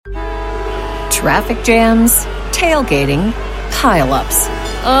Traffic jams, tailgating, pile-ups.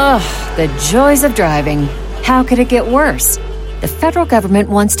 Ugh, the joys of driving. How could it get worse? The federal government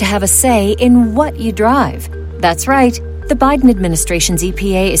wants to have a say in what you drive. That's right. The Biden administration's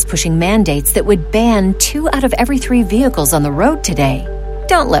EPA is pushing mandates that would ban 2 out of every 3 vehicles on the road today.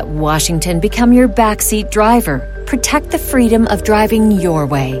 Don't let Washington become your backseat driver. Protect the freedom of driving your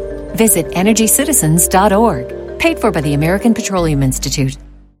way. Visit EnergyCitizens.org. Paid for by the American Petroleum Institute.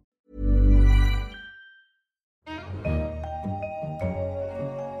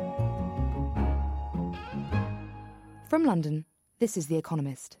 From London, this is The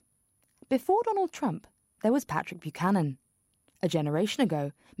Economist. Before Donald Trump, there was Patrick Buchanan. A generation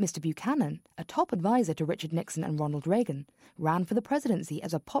ago, Mr. Buchanan, a top advisor to Richard Nixon and Ronald Reagan, ran for the presidency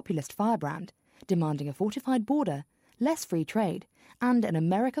as a populist firebrand, demanding a fortified border, less free trade, and an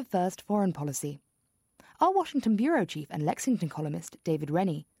America First foreign policy. Our Washington bureau chief and Lexington columnist, David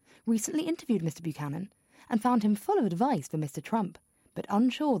Rennie, recently interviewed Mr. Buchanan and found him full of advice for Mr. Trump, but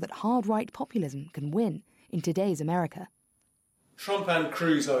unsure that hard-right populism can win in today's America. Trump and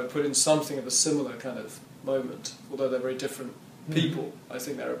Cruz, I would put in something of a similar kind of moment, although they're very different people. I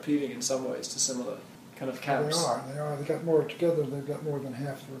think they're appealing in some ways to similar kind of camps. They are. They got more together. They've got more than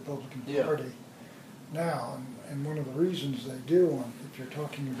half the Republican Party now, and one of the reasons they do, if you're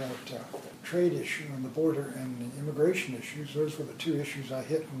talking about trade issue on the border and the immigration issues, those were the 2 issues I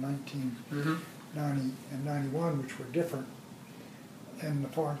hit in 1990 and 91, which were different, and the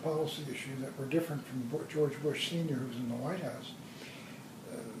foreign policy issues that were different from George Bush Sr., who was in the White House.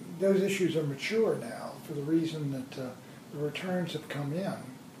 Those issues are mature now for the reason that the returns have come in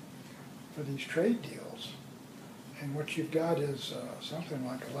for these trade deals. And what you've got is something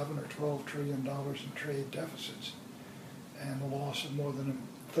like $11 or $12 trillion in trade deficits and the loss of more than a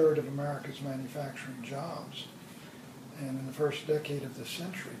third of America's manufacturing jobs. And in the first decade of this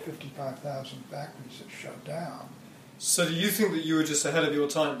century, 55,000 factories have shut down. So do you think that you were just ahead of your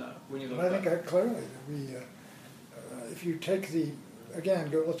time now when you look back? I think clearly that if you take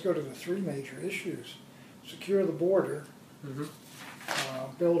let's go to the 3 major issues. Secure the border,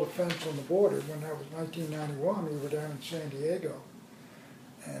 build a fence on the border. When that was 1991, we were down in San Diego.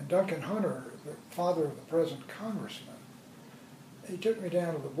 And Duncan Hunter, the father of the present congressman, he took me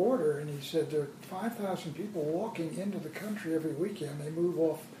down to the border and he said there are 5,000 people walking into the country every weekend. They move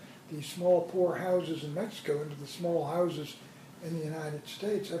off these small poor houses in Mexico into the small houses in the United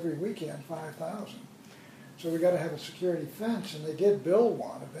States every weekend, 5,000. So we got to have a security fence, and they did build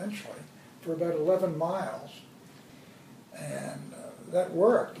one eventually for about 11 miles. And that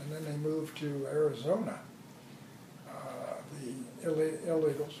worked, and then they moved to Arizona, the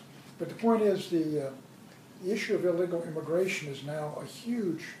illegals. But the point is the issue of illegal immigration is now a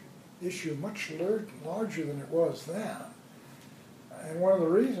huge issue, much larger than it was then. And one of the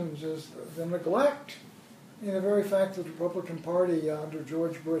reasons is the neglect, the very fact that the Republican Party under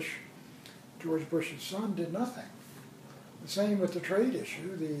George Bush's son did nothing. The same with the trade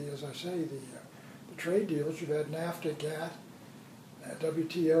issue. As I say, the trade deals, you've had NAFTA, GATT,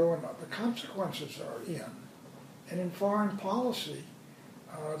 WTO, and the consequences are in. And in foreign policy,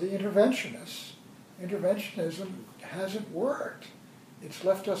 the interventionism hasn't worked. It's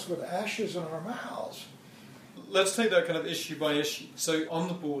left us with ashes in our mouths. Let's take that kind of issue by issue. So on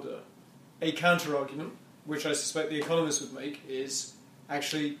the border, a counter-argument, which I suspect the economists would make, is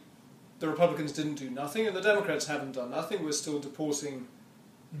actually the Republicans didn't do nothing and the Democrats haven't done nothing. We're still deporting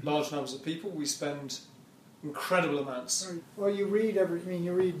large numbers of people. We spend incredible amounts. Well, you read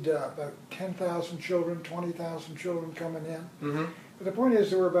about 10,000 children, 20,000 children coming in. Mm-hmm. But the point is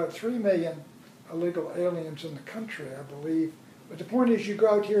there were about 3 million illegal aliens in the country, I believe. But the point is you go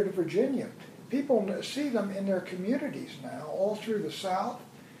out here to Virginia, people see them in their communities now, all through the South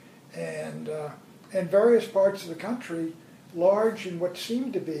and various parts of the country, large and what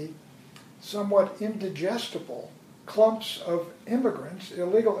seem to be somewhat indigestible clumps of immigrants,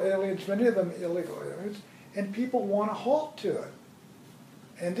 illegal aliens, many of them illegal aliens, and people want to halt to it.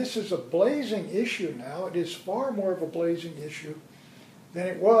 And this is a blazing issue now. It is far more of a blazing issue than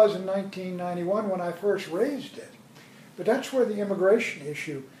it was in 1991 when I first raised it. But that's where the immigration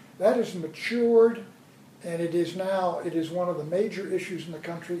issue, that has matured, and it is one of the major issues in the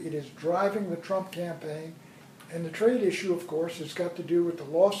country. It is driving the Trump campaign. And the trade issue, of course, has got to do with the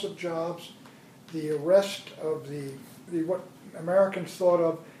loss of jobs, the arrest of the what Americans thought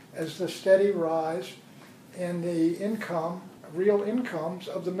of as the steady rise in the real incomes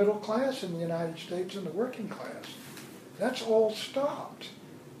of the middle class in the United States and the working class. That's all stopped.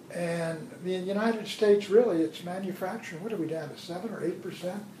 And the United States, really, its manufacturing, what are we down to, 7 or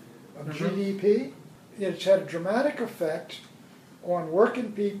 8% of GDP? It's had a dramatic effect on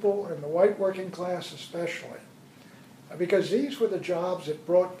working people and the white working class especially. Because these were the jobs that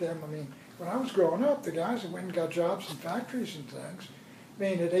brought them, I mean, when I was growing up, the guys that went and got jobs in factories and things, I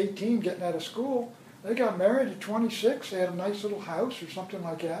mean, at 18, getting out of school, they got married at 26, they had a nice little house or something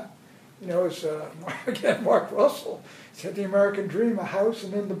like that. You know, as, again, Mark Russell said, the American dream, a house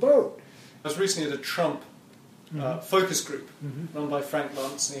and then the boat. I was recently at a Trump focus group run by Frank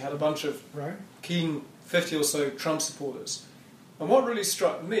Luntz, and he had a bunch of keen 50 or so Trump supporters. And what really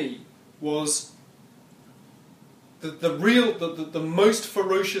struck me was the most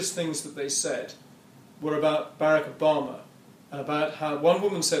ferocious things that they said were about Barack Obama, and about how one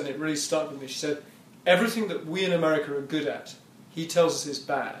woman said, and it really stuck with me, she said, everything that we in America are good at, he tells us is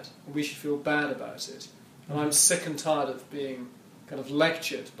bad, and we should feel bad about it. And I'm sick and tired of being kind of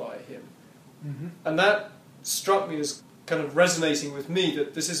lectured by him. And that struck me as kind of resonating with me,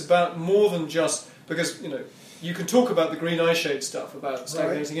 that this is about more than just, because, you know, you can talk about the green eye shade stuff, about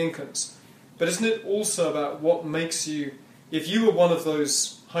stagnating incomes, but isn't it also about what makes you, if you were one of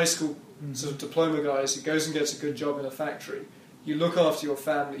those high school sort of diploma guys who goes and gets a good job in a factory, you look after your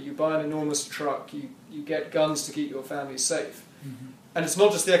family, you buy an enormous truck, you get guns to keep your family safe. And it's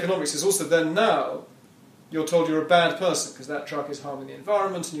not just the economics, it's also then now you're told you're a bad person because that truck is harming the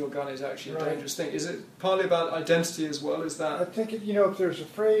environment and your gun is actually a dangerous thing. Is it partly about identity as well? Is that? I think, you know, if there's a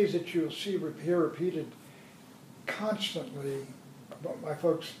phrase that you'll hear repeated constantly about my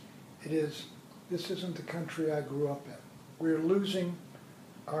folks, it is, this isn't the country I grew up in. We're losing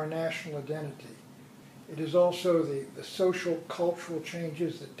our national identity. It is also the social, cultural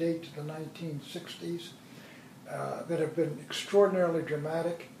changes that date to the 1960s that have been extraordinarily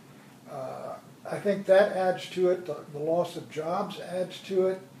dramatic. I think that adds to it. The loss of jobs adds to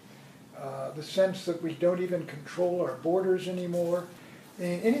it. The sense that we don't even control our borders anymore. I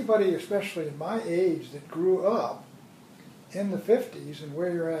mean, anybody, especially in my age, that grew up in the 50s and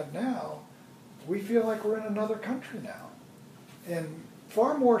where you're at now, we feel like we're in another country now. And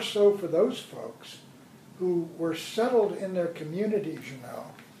far more so for those folks who were settled in their communities, you know.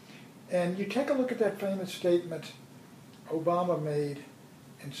 And you take a look at that famous statement Obama made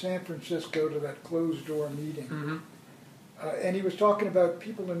in San Francisco to that closed-door meeting. And he was talking about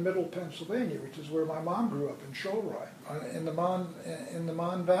people in Middle Pennsylvania, which is where my mom grew up, in Shulroy, in the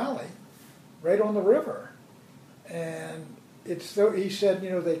Mon Valley, right on the river. And it's so, he said, you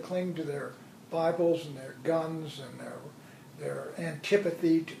know, they cling to their Bibles and their guns and their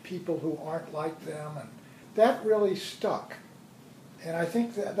antipathy to people who aren't like them, and that really stuck. And I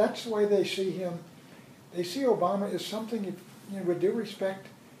think that's the way they see him. They see Obama as something, you know, with due respect,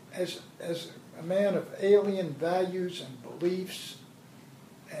 as a man of alien values and beliefs,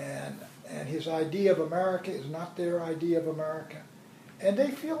 and his idea of America is not their idea of America, and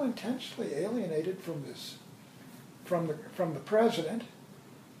they feel intensely alienated from this, from the president,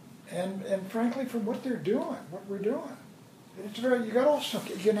 and frankly from what they're doing, what we're doing. It's very, you got also,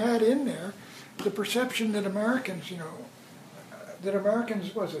 you can add in there the perception that Americans, you know,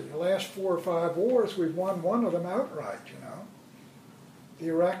 was it the last 4 or 5 wars, we've won one of them outright, you know. The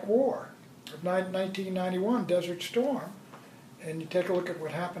Iraq War of 1991, Desert Storm, and you take a look at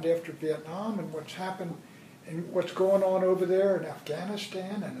what happened after Vietnam and what's happened and what's going on over there in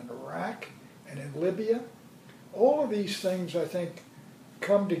Afghanistan and in Iraq and in Libya. All of these things, I think,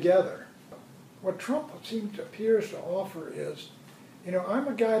 come together. What Trump appears to offer is, you know, I'm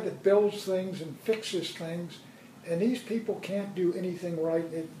a guy that builds things and fixes things, and these people can't do anything right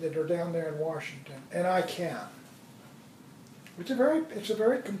that are down there in Washington, and I can. It's a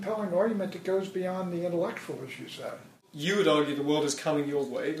very compelling argument that goes beyond the intellectual, as you said. You would argue the world is coming your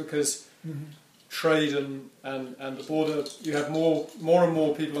way because trade and the border, you have more and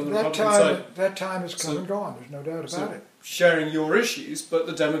more people on the Republican side. That time is come and gone, there's no doubt about it. Sharing your issues, but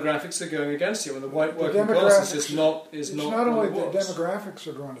the demographics are going against you, and the white working class is not. It's not only the demographics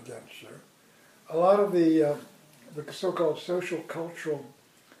are going against you. A lot of the so-called social cultural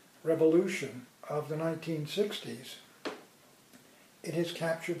revolution of the 1960s, it has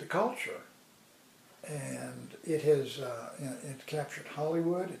captured the culture, and it has it's captured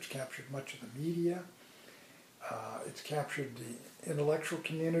Hollywood. It's captured much of the media. It's captured the intellectual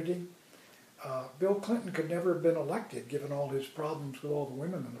community. Bill Clinton could never have been elected, given all his problems with all the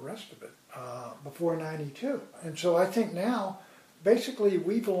women and the rest of it, before '92. And so I think now, basically,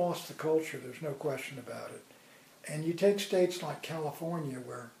 we've lost the culture. There's no question about it. And you take states like California,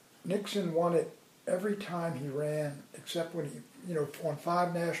 where Nixon won it every time he ran, except when he, you know, on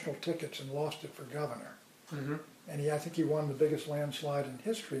 5 national tickets and lost it for governor. And I think he won the biggest landslide in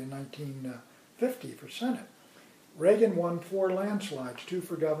history in 1950 for Senate. Reagan won 4 landslides, 2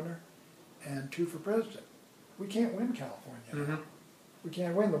 for governor and 2 for president. We can't win California. We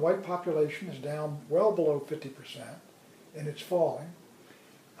can't win. The white population is down well below 50%, and it's falling.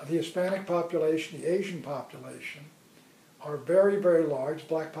 The Hispanic population, the Asian population, are very, very large.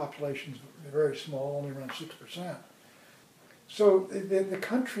 Black populations are very small, only around 6%. So the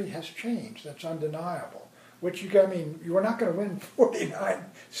country has changed. That's undeniable. You're not going to win 49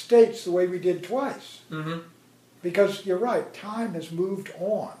 states the way we did twice. Mm-hmm. Because you're right, time has moved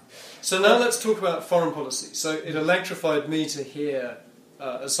on. So now let's talk about foreign policy. So it electrified me to hear,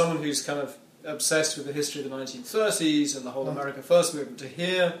 as someone who's kind of obsessed with the history of the 1930s and the whole America First movement, to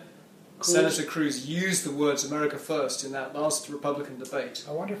hear Senator Cruz use the words America First in that last Republican debate.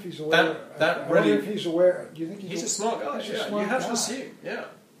 I wonder if he's aware. I wonder if he's aware. Do you think he's a smart guy? He's a You smart have guy. to assume, yeah.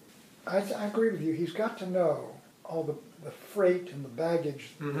 I agree with you. He's got to know all the freight and the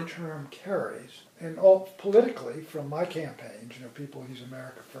baggage the term carries. And all politically, from my campaigns, people, he's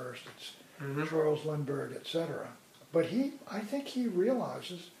America First, it's Charles Lindbergh, etc. But I think he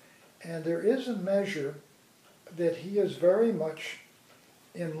realizes, and there is a measure that he is very much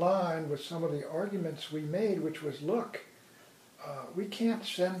in line with some of the arguments we made, which was, look, we can't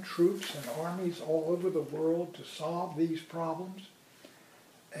send troops and armies all over the world to solve these problems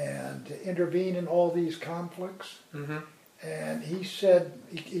and to intervene in all these conflicts. Mm-hmm. And he said,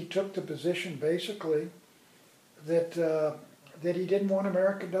 he took the position basically that he doesn't want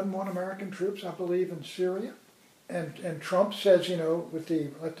American troops, I believe, in Syria. And Trump says, he said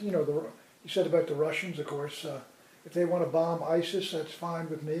about the Russians, of course, if they want to bomb ISIS, that's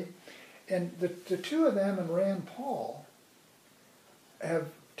fine with me. And the two of them and Rand Paul have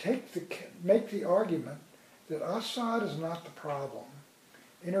make the argument that Assad is not the problem.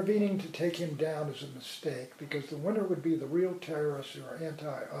 Intervening to take him down is a mistake because the winner would be the real terrorists who are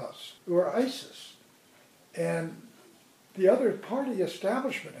anti-us, who are ISIS. And the other part of the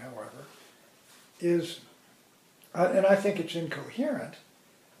establishment, however, is, and I think it's incoherent,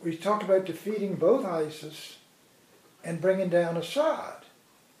 we talk about defeating both ISIS and bringing down Assad.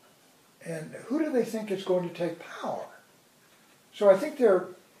 And who do they think is going to take power? So I think there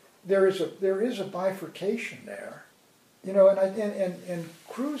is a bifurcation there. And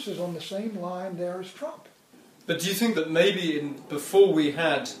Cruz is on the same line there as Trump. But do you think that maybe before we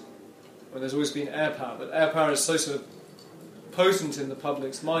had, there's always been air power, but air power is so sort of potent in the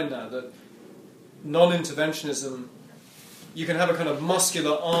public's mind now that non-interventionism, you can have a kind of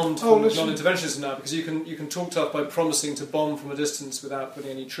muscular armed form of non-interventionism now because you can talk tough by promising to bomb from a distance without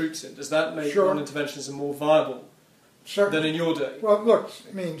putting any troops in. Does that make non-interventionism more viable than in your day? Well, look,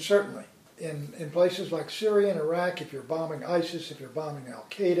 certainly. In places like Syria and Iraq, if you're bombing ISIS, if you're bombing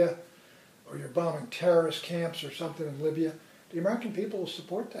Al-Qaeda, or you're bombing terrorist camps or something in Libya, the American people will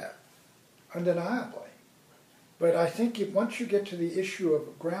support that, undeniably. But I think once you get to the issue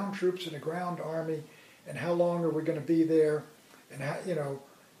of ground troops and a ground army, and how long are we going to be there, and how,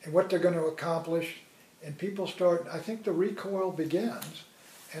 and what they're going to accomplish, and people start, I think the recoil begins,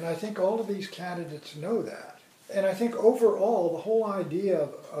 and I think all of these candidates know that. And I think overall, the whole idea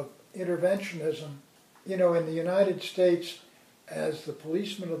of interventionism, in the United States as the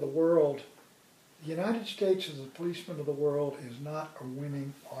policeman of the world, the United States as the policeman of the world is not a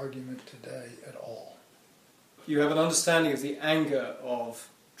winning argument today at all. You have an understanding of the anger of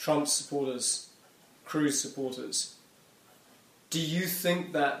Trump supporters, Cruz supporters. Do you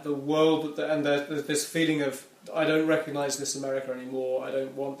think that the world, and there's this feeling of, I don't recognize this America anymore, I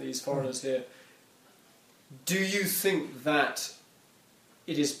don't want these foreigners here, do you think that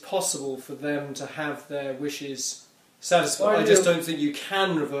it is possible for them to have their wishes satisfied? I just don't think you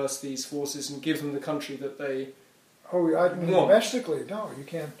can reverse these forces and give them the country that they want. Domestically, no, you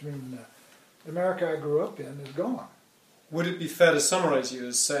can't. The America I grew up in is gone. Would it be fair to summarize you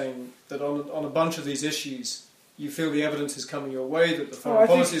as saying that on a bunch of these issues, you feel the evidence is coming your way, that the foreign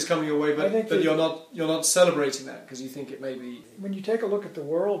policy is coming your way, but you're not celebrating that because you think it may be... When you take a look at the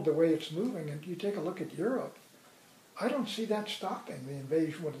world, the way it's moving, and you take a look at Europe, I don't see that stopping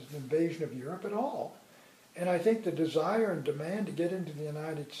the invasion of Europe at all. And I think the desire and demand to get into the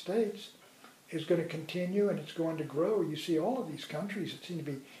United States is going to continue and it's going to grow. You see all of these countries that seem to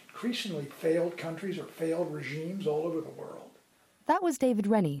be increasingly failed countries or failed regimes all over the world. That was David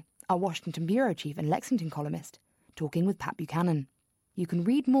Rennie, our Washington bureau chief and Lexington columnist, talking with Pat Buchanan. You can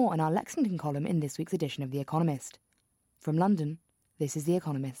read more in our Lexington column in this week's edition of The Economist. From London, this is The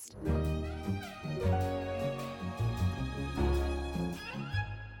Economist.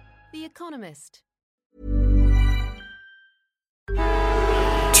 The Economist.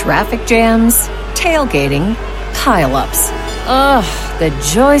 Traffic jams, tailgating, pile-ups. Ugh, the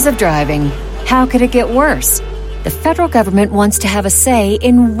joys of driving. How could it get worse? The federal government wants to have a say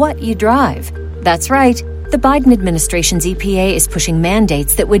in what you drive. That's right. The Biden administration's EPA is pushing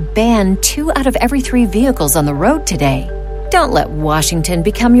mandates that would ban 2 out of every 3 vehicles on the road today. Don't let Washington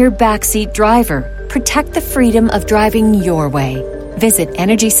become your backseat driver. Protect the freedom of driving your way. Visit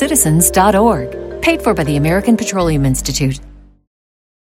EnergyCitizens.org. Paid for by the American Petroleum Institute.